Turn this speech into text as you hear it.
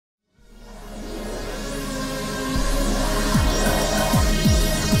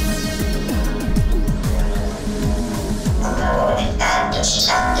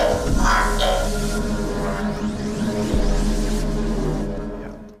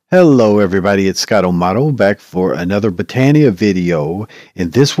Hello everybody, it's Scott O'Mato back for another Botania video. In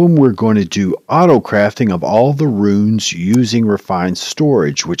this one we're going to do auto crafting of all the runes using refined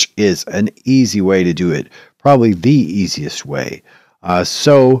storage, which is an easy way to do it, probably the easiest way.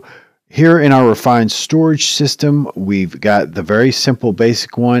 So here in our refined storage system we've got the very simple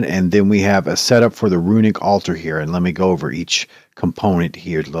basic one, and then we have a setup for the runic altar here, and let me go over each component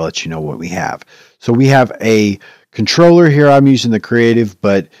here to let you know what we have. So we have a controller here. I'm using the creative,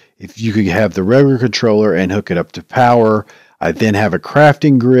 but if you could have the regular controller and hook it up to power. I then have a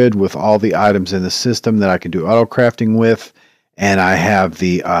crafting grid with all the items in the system that I can do auto crafting with, and I have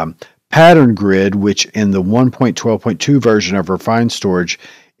the pattern grid, which in the 1.12.2 version of refined storage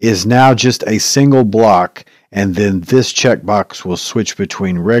is now just a single block, and then this checkbox will switch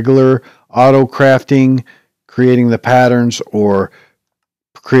between regular auto crafting, creating the patterns, or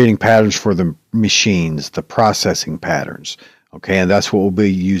creating patterns for the machines, the processing patterns. Okay, and that's what we'll be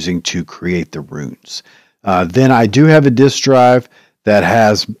using to create the runes. Then I do have a disk drive that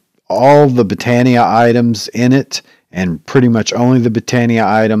has all the Botania items in it, and pretty much only the Botania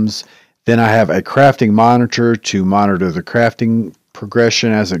items. Then I have a crafting monitor to monitor the crafting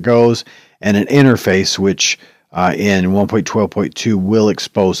progression as it goes, and an interface which in 1.12.2 will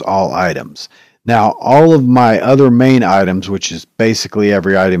expose all items. Now, all of my other main items, which is basically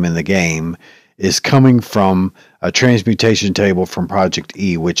every item in the game, is coming from a transmutation table from Project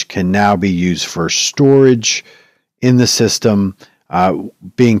E, which can now be used for storage in the system,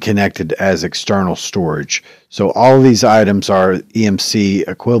 being connected as external storage. So all of these items are EMC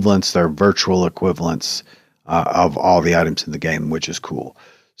equivalents, they're virtual equivalents of all the items in the game, which is cool.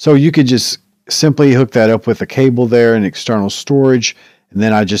 So you could just simply hook that up with a cable there in external storage, and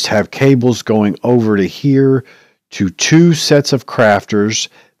then I just have cables going over to here to two sets of crafters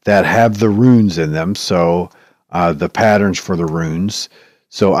that have the runes in them, so the patterns for the runes.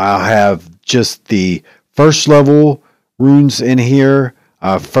 So I'll have just the first level runes in here,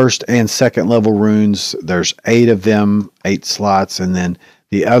 first and second level runes. There's 8 of them, 8 slots, and then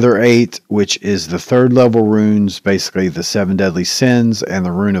the other 8, which is the third level runes, basically the 7 deadly sins and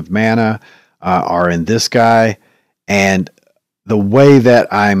the rune of mana, are in this guy. And the way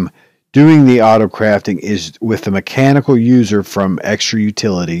that I'm doing the auto crafting is with the mechanical user from extra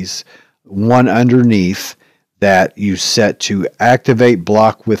utilities, one underneath that you set to activate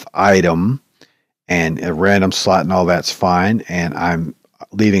block with item, and a random slot and all that's fine, and I'm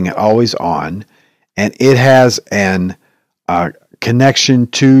leaving it always on, and it has an connection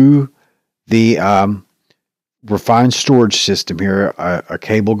to the refined storage system here, a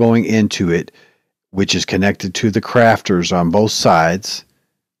cable going into it, which is connected to the crafters on both sides.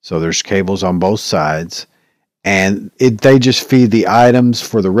 So there's cables on both sides, and they just feed the items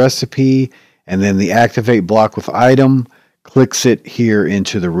for the recipe, and then the activate block with item clicks it here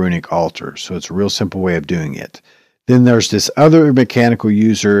into the runic altar. So it's a real simple way of doing it. Then there's this other mechanical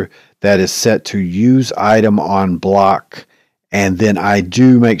user that is set to use item on block, and then I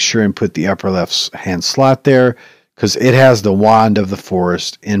do make sure and put the upper left hand slot there because it has the wand of the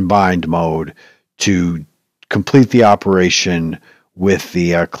forest in bind mode to complete the operation with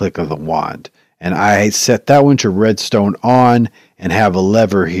the click of the wand. And I set that one to redstone on and have a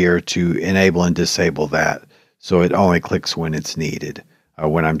lever here to enable and disable that, so it only clicks when it's needed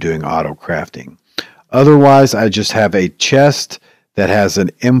when I'm doing auto crafting. Otherwise, I just have a chest that has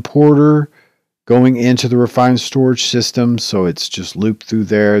an importer going into the refined storage system, so it's just looped through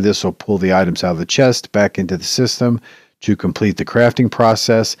there. This will pull the items out of the chest back into the system to complete the crafting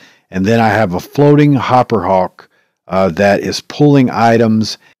process. And then I have a floating hopper hawk that is pulling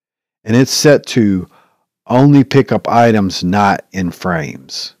items, and it's set to only pick up items not in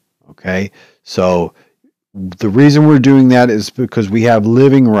frames. Okay, so the reason we're doing that is because we have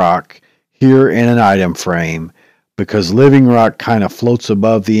living rock here in an item frame, because living rock kind of floats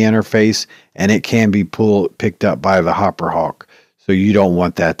above the interface and it can be picked up by the hopper hawk. So you don't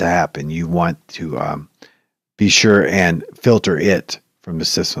want that to happen. You want to be sure and filter it from the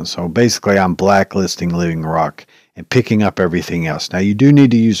system. So basically I'm blacklisting living rock and picking up everything else. Now you do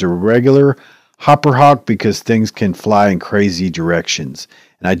need to use a regular hopper hawk because things can fly in crazy directions.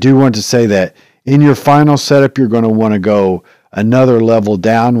 And I do want to say that in your final setup you're going to want to go another level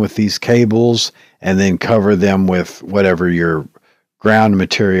down with these cables and then cover them with whatever your ground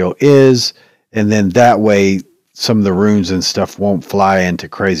material is, and then that way some of the runes and stuff won't fly into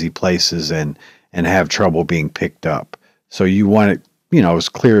crazy places and have trouble being picked up. So you want it, you know, as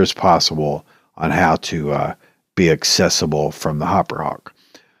clear as possible on how to be accessible from the hopper hawk.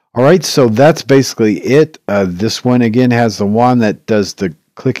 All right, so that's basically it. This one again has the wand that does the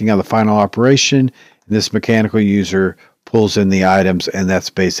clicking of the final operation. This mechanical user pulls in the items, and that's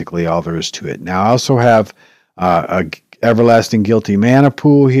basically all there is to it. Now I also have a Everlasting Guilty Mana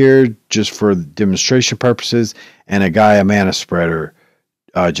pool here just for demonstration purposes, and a Gaia Mana Spreader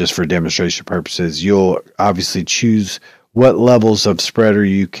just for demonstration purposes. You'll obviously choose what levels of spreader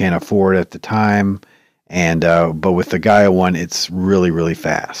you can afford at the time, and but with the Gaia one, it's really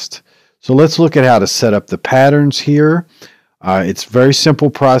fast. So let's look at how to set up the patterns here. It's a very simple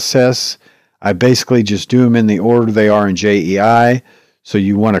process. I basically just do them in the order they are in JEI. So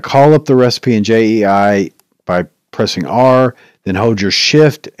you want to call up the recipe in JEI by pressing R, then hold your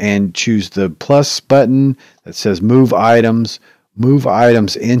shift and choose the plus button that says move items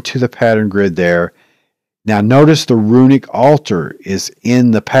into the pattern grid there. Now notice the runic altar is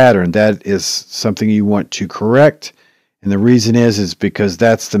in the pattern. That is something you want to correct. And the reason is because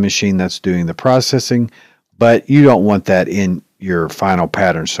that's the machine that's doing the processing, but you don't want that in your final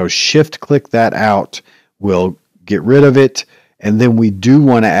pattern. So shift click that out will get rid of it. And then we do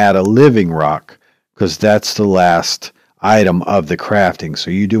want to add a living rock, because that's the last item of the crafting. So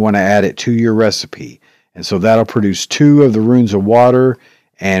you do want to add it to your recipe. And so that'll produce 2 of the runes of water.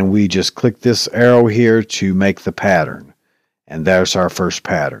 And we just click this arrow here to make the pattern. And there's our first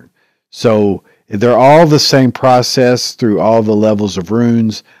pattern. So they're all the same process through all the levels of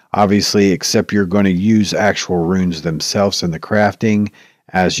runes, obviously, except you're going to use actual runes themselves in the crafting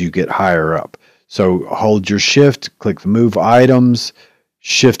as you get higher up. So hold your shift, click the move items,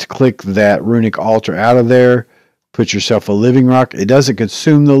 shift click that runic altar out of there, put yourself a living rock. It doesn't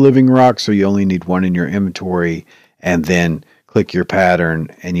consume the living rock, so you only need 1 in your inventory, and then click your pattern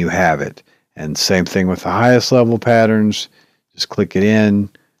and you have it. And same thing with the highest level patterns. Just click it in,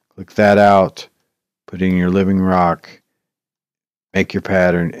 click that out, put in your living rock, make your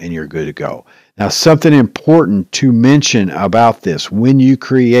pattern, and you're good to go. Now, something important to mention about this: when you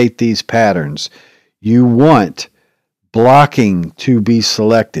create these patterns, you want blocking to be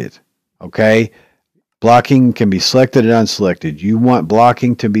selected. Okay? Blocking can be selected and unselected. You want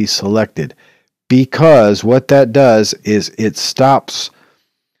blocking to be selected, because what that does is it stops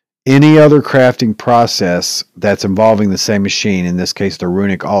any other crafting process that's involving the same machine, in this case the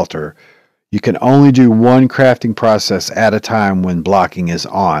runic altar. You can only do one crafting process at a time when blocking is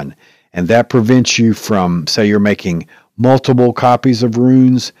on, and that prevents you from, say you're making multiple copies of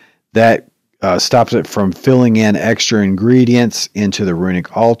runes, that stops it from filling in extra ingredients into the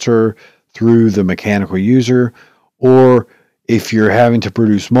runic altar through the mechanical user. Or if you're having to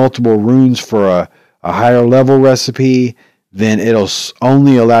produce multiple runes for a higher level recipe, then it'll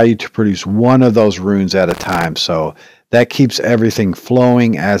only allow you to produce 1 of those runes at a time. So that keeps everything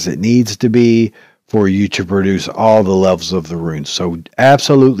flowing as it needs to be for you to produce all the levels of the runes. So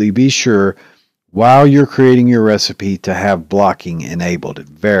absolutely be sure while you're creating your recipe to have blocking enabled.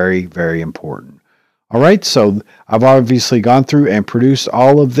 Very important. All right, so I've obviously gone through and produced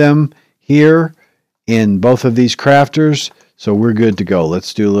all of them here in both of these crafters, so we're good to go.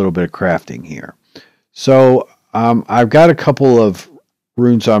 Let's do a little bit of crafting here. So I've got a couple of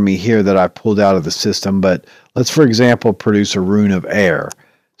runes on me here that I pulled out of the system, but let's, for example, produce a rune of air.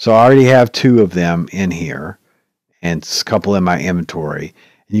 So I already have 2 of them in here, and a couple in my inventory.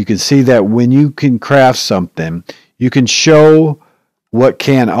 And you can see that when you can craft something, you can show what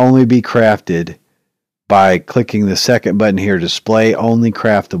can only be crafted by clicking the second button here, display only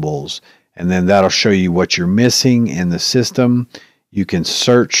craftables, and then that'll show you what you're missing in the system. You can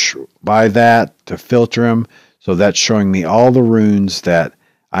search by that to filter them. So that's showing me all the runes that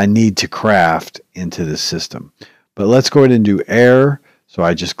I need to craft into the system. But let's go ahead and do air. So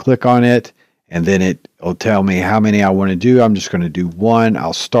I just click on it, and then it will tell me how many I want to do. I'm just going to do 1.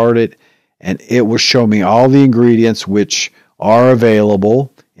 I'll start it, and it will show me all the ingredients which are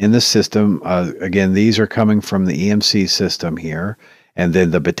available in the system. Again, these are coming from the EMC system here. And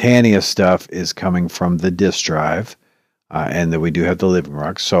then the Botania stuff is coming from the disk drive. And then we do have the living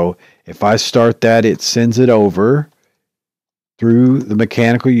rock. So if I start that, it sends it over through the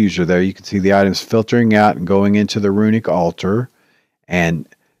mechanical user there. You can see the items filtering out and going into the runic altar. And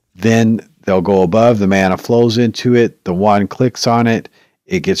then they'll go above. The mana flows into it. The wand clicks on it.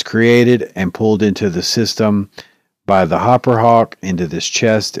 It gets created and pulled into the system by the hopper hawk into this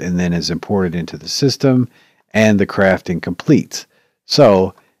chest, and then is imported into the system, and the crafting completes.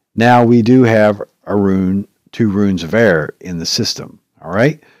 So now we do have a rune, 2 runes of air in the system. All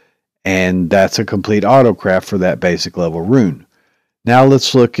right. And that's a complete autocraft for that basic level rune. Now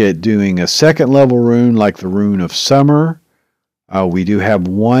let's look at doing a second level rune like the rune of summer. We do have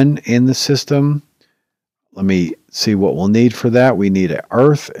 1 in the system. Let me see what we'll need for that. We need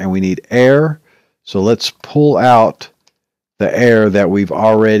earth and we need air. So let's pull out the air that we've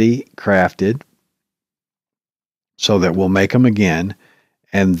already crafted. so that we'll make them again.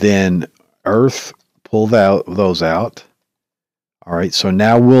 And then earth, pull those out. All right, so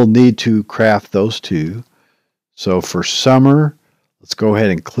now we'll need to craft those two. So for summer, let's go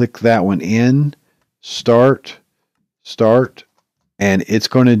ahead and click that one in. Start, and it's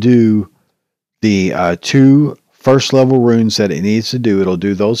going to do the 2 first level runes that it needs to do. It'll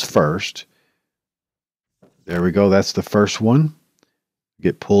do those first. There we go. That's the first one.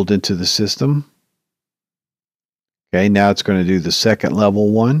 Get pulled into the system. Okay, now it's going to do the second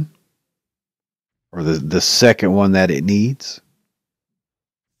level one, or the second one that it needs.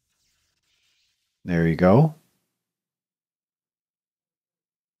 There you go.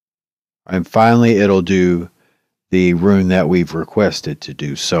 And finally, it'll do the rune that we've requested to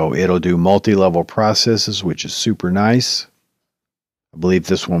do. So it'll do multi-level processes, which is super nice. I believe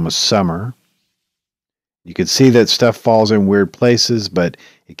this one was summer. You can see that stuff falls in weird places, but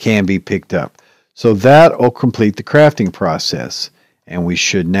it can be picked up. So that will complete the crafting process. And we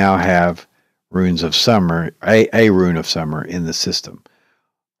should now have runes of summer, a rune of summer in the system.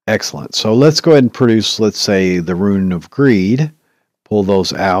 Excellent. So let's go ahead and produce, let's say, the rune of greed. Pull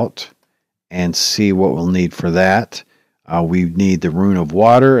those out and see what we'll need for that. We need the rune of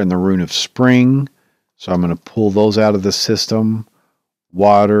water and the rune of spring. So I'm going to pull those out of the system.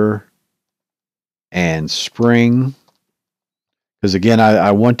 Water and spring. Because again,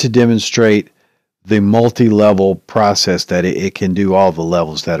 I want to demonstrate the multi-level process that it can do all the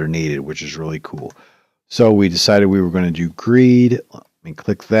levels that are needed, which is really cool. So we decided we were going to do greed. Let me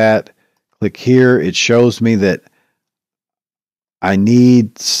click that. Click here. It shows me that I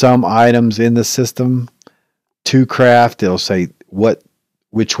need some items in the system to craft. It'll say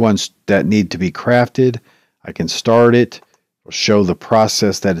which ones that need to be crafted. I can start it. It'll show the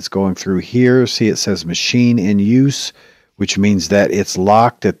process that it's going through here. See, it says machine in use, which means that it's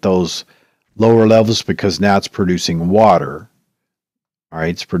locked at those lower levels because now it's producing water. All right,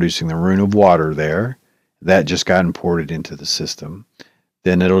 it's producing the rune of water there. That just got imported into the system.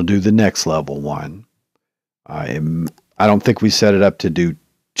 Then it'll do the next level one. I don't think we set it up to do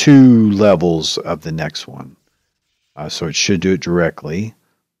 2 levels of the next one. So it should do it directly.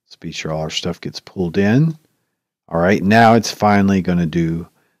 Let's be sure all our stuff gets pulled in. All right, now it's finally going to do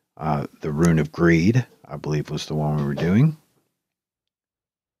the rune of greed, I believe was the one we were doing.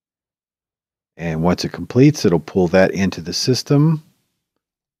 And once it completes, it'll pull that into the system.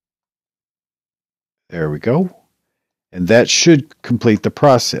 There we go. And that should complete the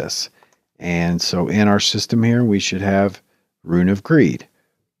process. And so in our system here, we should have Rune of Greed.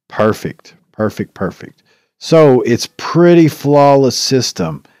 Perfect, perfect, perfect. So it's pretty flawless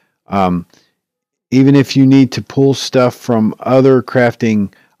system. Even if you need to pull stuff from other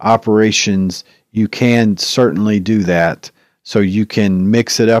crafting operations, you can certainly do that. So you can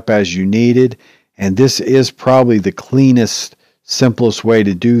mix it up as you needed. And this is probably the cleanest, simplest way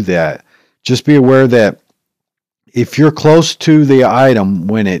to do that. Just be aware that if you're close to the item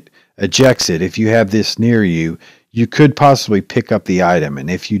when it ejects it, if you have this near you, you could possibly pick up the item. And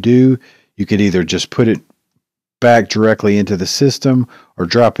if you do, you could either just put it back directly into the system or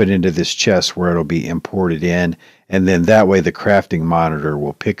drop it into this chest where it'll be imported in. And then that way the crafting monitor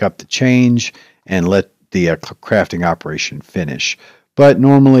will pick up the change and let the crafting operation finish. But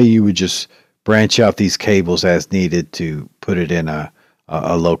normally you would just branch out these cables as needed to put it in a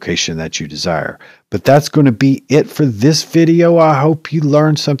location that you desire. But that's going to be it for this video. I hope you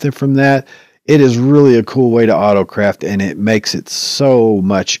learned something from that. It is really a cool way to autocraft, and it makes it so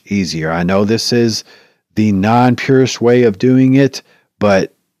much easier. I know this is the non-purist way of doing it,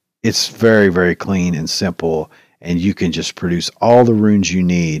 but it's very, very clean and simple, and you can just produce all the runes you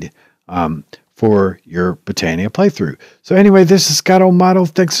need for your Botania playthrough. So anyway, this is Scott O'Mato.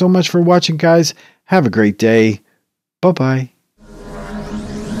 Thanks so much for watching, guys. Have a great day. Bye-bye.